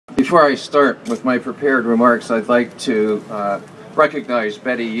Before I start with my prepared remarks, I'd like to recognize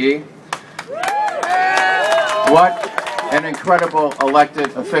Betty Yee. What an incredible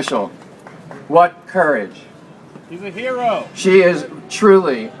elected official. What courage. She's a hero. She is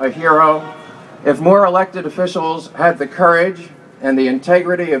truly a hero. If more elected officials had the courage and the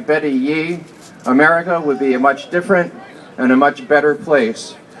integrity of Betty Yee, America would be a much different and a much better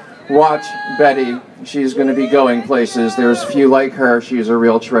place. Watch Betty. She's going to be going places. There's few like her. She's a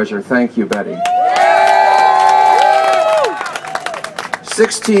real treasure. Thank you, Betty.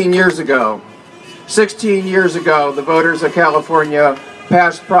 16 years ago, the voters of California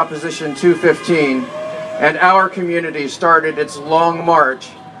passed Proposition 215, and our community started its long march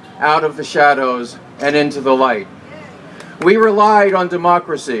out of the shadows and into the light. We relied on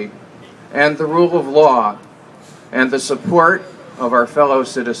democracy and the rule of law and the support of our fellow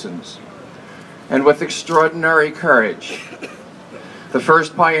citizens. And with extraordinary courage, the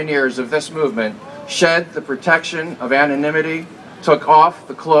first pioneers of this movement shed the protection of anonymity, took off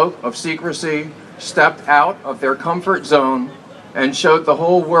the cloak of secrecy, stepped out of their comfort zone, and showed the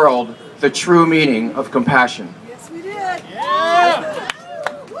whole world the true meaning of compassion. Yes, we did. Yeah.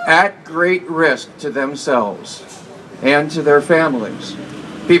 At great risk to themselves and to their families,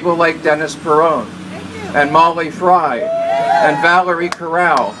 people like Dennis Perone and Molly Fry and Valerie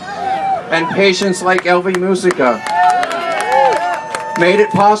Corral and patients like Elvie Musica made it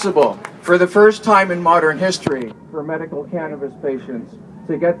possible for the first time in modern history for medical cannabis patients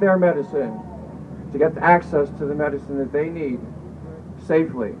to get their medicine, to get access to the medicine that they need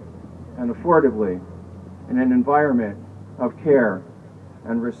safely and affordably in an environment of care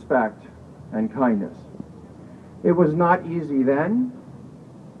and respect and kindness. It was not easy then.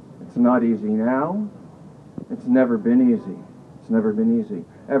 It's not easy now. It's never been easy. It's never been easy.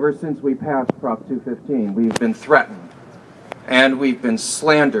 Ever since we passed Prop 215, we've been threatened, and we've been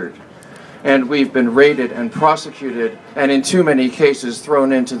slandered, and we've been raided and prosecuted, and in too many cases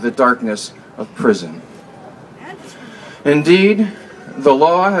thrown into the darkness of prison. Indeed, the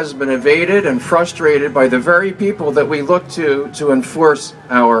law has been evaded and frustrated by the very people that we look to enforce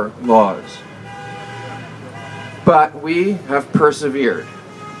our laws. But we have persevered.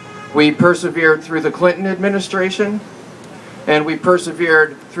 We persevered through the Clinton administration, and we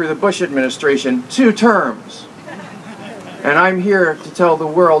persevered through the Bush administration, 2 terms. And I'm here to tell the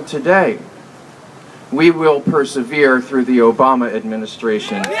world today, we will persevere through the Obama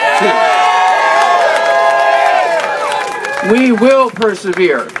administration too. We will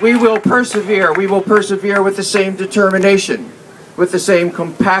persevere. We will persevere. We will persevere with the same determination, with the same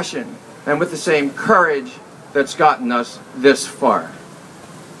compassion, and with the same courage that's gotten us this far.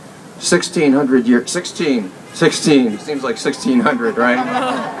 1600 years, 16, seems like 1600, right?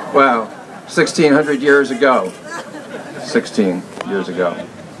 Wow, 1600 years ago, 16 years ago,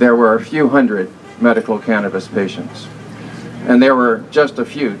 there were a few hundred medical cannabis patients. And there were just a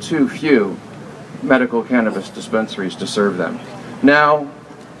few, too few, medical cannabis dispensaries to serve them. Now,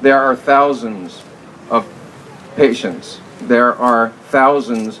 there are thousands of patients. There are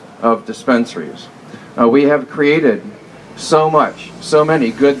thousands of dispensaries. We have created so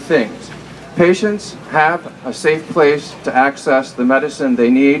many good things. Patients have a safe place to access the medicine they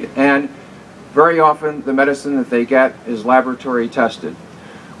need, and very often the medicine that they get is laboratory tested.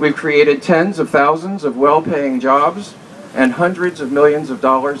 We've created tens of thousands of well-paying jobs and hundreds of millions of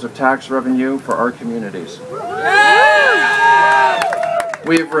dollars of tax revenue for our communities.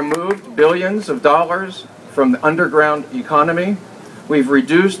 We've removed billions of dollars from the underground economy. We've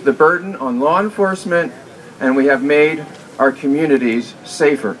reduced the burden on law enforcement, and we have made our communities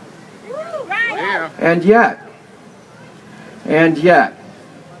safer. And yet,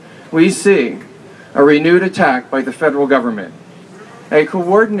 we see a renewed attack by the federal government, a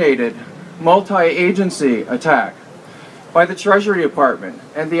coordinated multi-agency attack by the Treasury Department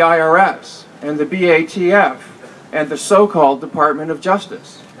and the IRS and the BATF and the so-called Department of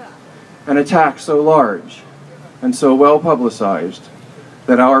Justice. An attack so large and so well publicized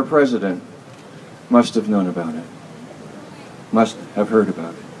that our president must have known about it, must have heard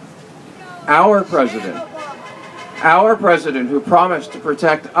about it. Our president who promised to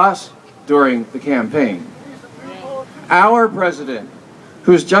protect us during the campaign. Our president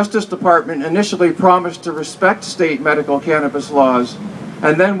whose Justice Department initially promised to respect state medical cannabis laws,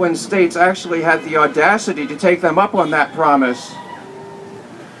 and then when states actually had the audacity to take them up on that promise,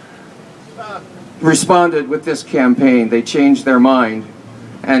 responded with this campaign. They changed their mind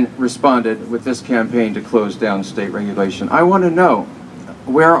and responded with this campaign to close down state regulation. I want to know,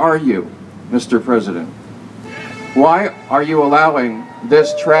 where are you, Mr. President? Why are you allowing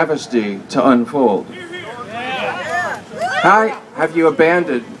this travesty to unfold? Why have you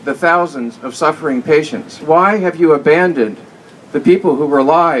abandoned the thousands of suffering patients? Why have you abandoned the people who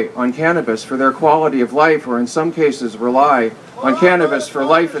rely on cannabis for their quality of life, or in some cases rely on cannabis for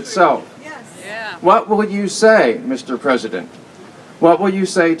life itself? What will you say, Mr. President? What will you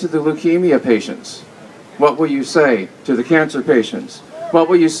say to the leukemia patients? What will you say to the cancer patients? What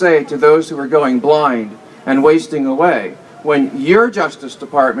will you say to those who are going blind and wasting away when your Justice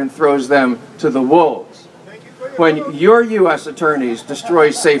Department throws them to the wolves? When your U.S. attorneys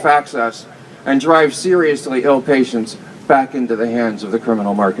destroy safe access and drive seriously ill patients back into the hands of the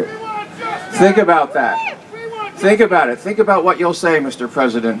criminal market? Think about that. Think about it. Think about what you'll say, Mr.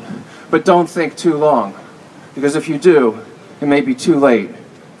 President, but don't think too long, because if you do, it may be too late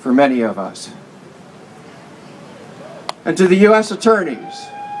for many of us. And to the U.S. attorneys,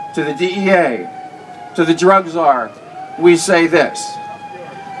 to the DEA, to the drug czar, we say this: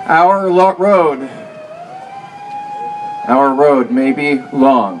 our road may be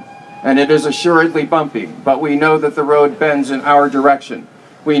long, and it is assuredly bumpy, but we know that the road bends in our direction.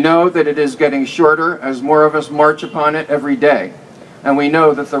 We know that it is getting shorter as more of us march upon it every day, and we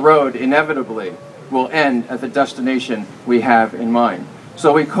know that the road inevitably will end at the destination we have in mind.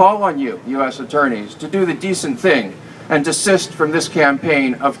 So we call on you, U.S. attorneys, to do the decent thing and desist from this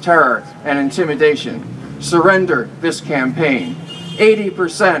campaign of terror and intimidation. Surrender this campaign.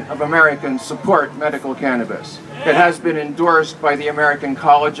 80% of Americans support medical cannabis. It has been endorsed by the American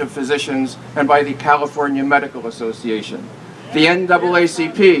College of Physicians and by the California Medical Association. The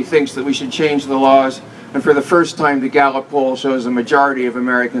NAACP thinks that we should change the laws, and for the first time the Gallup poll shows a majority of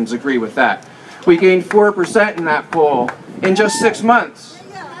Americans agree with that. We gained 4% in that poll in just 6 months,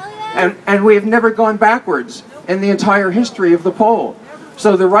 and we have never gone backwards in the entire history of the poll.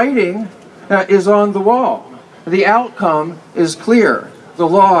 So the writing is on the wall. The outcome is clear. The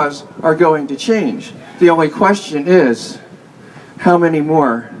laws are going to change. The only question is, how many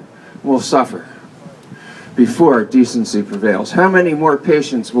more will suffer before decency prevails? How many more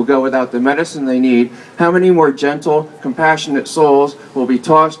patients will go without the medicine they need? How many more gentle, compassionate souls will be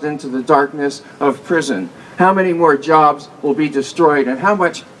tossed into the darkness of prison? How many more jobs will be destroyed? And how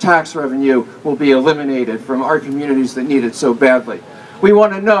much tax revenue will be eliminated from our communities that need it so badly? We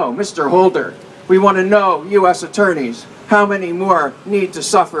want to know, Mr. Holder, we want to know, U.S. attorneys, how many more need to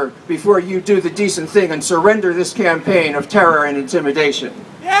suffer before you do the decent thing and surrender this campaign of terror and intimidation?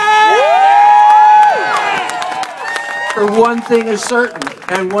 For one thing is certain,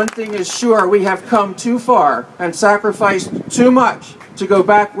 and one thing is sure: we have come too far and sacrificed too much to go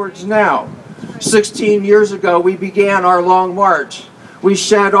backwards now. 16 years ago, we began our long march. We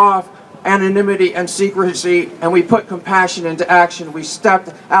shed off anonymity and secrecy, and we put compassion into action. We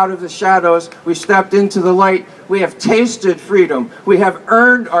stepped out of the shadows. We stepped into the light. We have tasted freedom. We have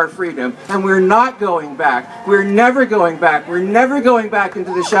earned our freedom, and we're not going back. We're never going back. We're never going back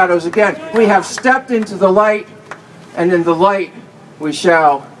into the shadows again. We have stepped into the light, and in the light we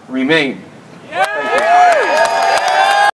shall remain. Thank you.